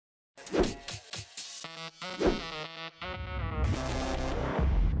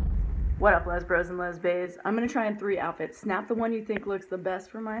What up, lesbros and lesbays? I'm gonna try on 3 outfits. Snap the one you think looks the best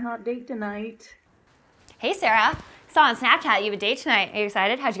for my hot date tonight. Hey Sarah, saw on Snapchat you have a date tonight. Are you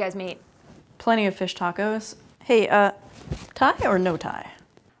excited? How'd you guys meet? Plenty of fish tacos. Hey, tie or no tie?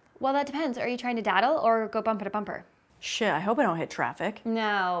 Well, that depends. Are you trying to daddle or go bumper to bumper? Shit, I hope I don't hit traffic.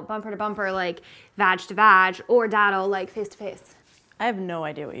 No, bumper to bumper like vag to vag, or daddle like face to face. I have no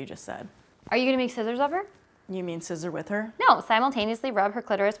idea what you just said. Are you gonna make scissors of her? You mean scissor with her? No, simultaneously rub her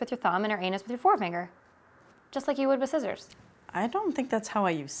clitoris with your thumb and her anus with your forefinger. Just like you would with scissors. I don't think that's how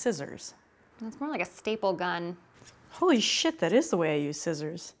I use scissors. It's more like a staple gun. Holy shit, that is the way I use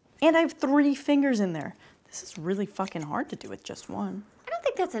scissors. And I have 3 fingers in there. This is really fucking hard to do with just one. I don't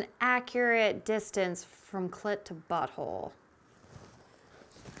think that's an accurate distance from clit to butthole.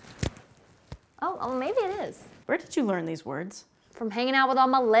 Oh, maybe it is. Where did you learn these words? From hanging out with all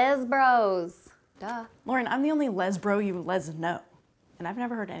my les bros. Duh. Loryn, I'm the only lesbro you know. And I've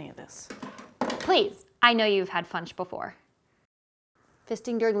never heard any of this. Please, I know you've had funch before.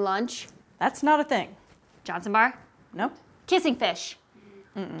 Fisting during lunch? That's not a thing. Johnson bar? Nope. Kissing fish?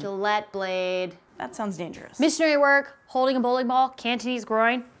 Gillette blade? That sounds dangerous. Missionary work? Holding a bowling ball? Cantonese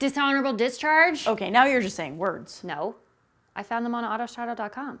groin? Dishonorable discharge? Okay, now you're just saying words. No. I found them on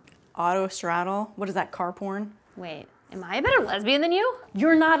autostraddle.com. Auto straddle? What is that, car porn? Wait, am I a better lesbian than you?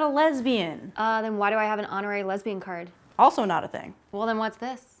 You're not a lesbian. Then why do I have an honorary lesbian card? Also not a thing. Well, then what's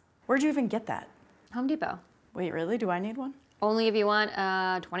this? Where'd you even get that? Home Depot. Wait, really? Do I need one? Only if you want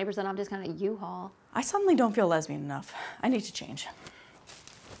a 20% off discount at U-Haul. I suddenly don't feel lesbian enough. I need to change.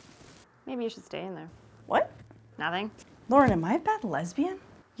 Maybe you should stay in there. What? Nothing. Loryn, am I a bad lesbian?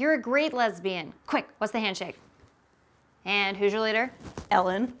 You're a great lesbian. Quick, what's the handshake? And who's your leader?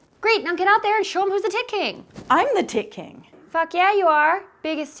 Ellen. Great, now get out there and show him who's the tit king. I'm the tit king. Fuck yeah, you are.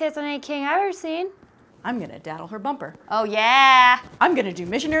 Biggest tits on any king I've ever seen. I'm gonna daddle her bumper. Oh yeah. I'm gonna do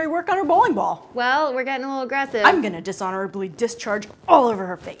missionary work on her bowling ball. Well, we're getting a little aggressive. I'm gonna dishonorably discharge all over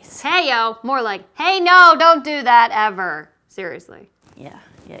her face. Hey yo, more like, hey no, don't do that ever. Seriously. Yeah,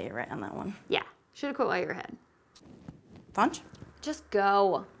 you're right on that one. Yeah, should've quit while you were ahead. Funch? Just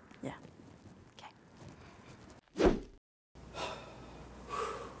go. Yeah. Okay.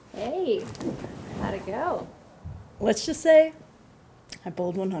 Hey, how'd it go? Let's just say I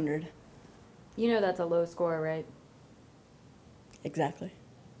bowled 100. You know that's a low score, right? Exactly.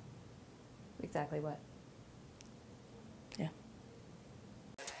 Exactly what? Yeah.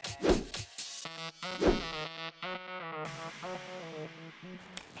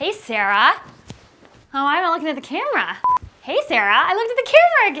 Hey, Sarah. Oh, I'm not looking at the camera. Hey, Sarah, I looked at the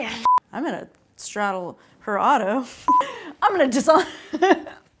camera again. I'm gonna straddle her auto. I'm gonna dishonor.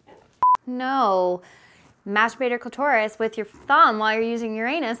 No. Masturbate your clitoris with your thumb while you're using your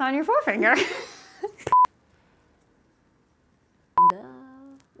anus on your forefinger.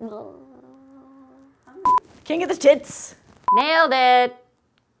 King of the tits. Nailed it.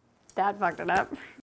 That fucked it up.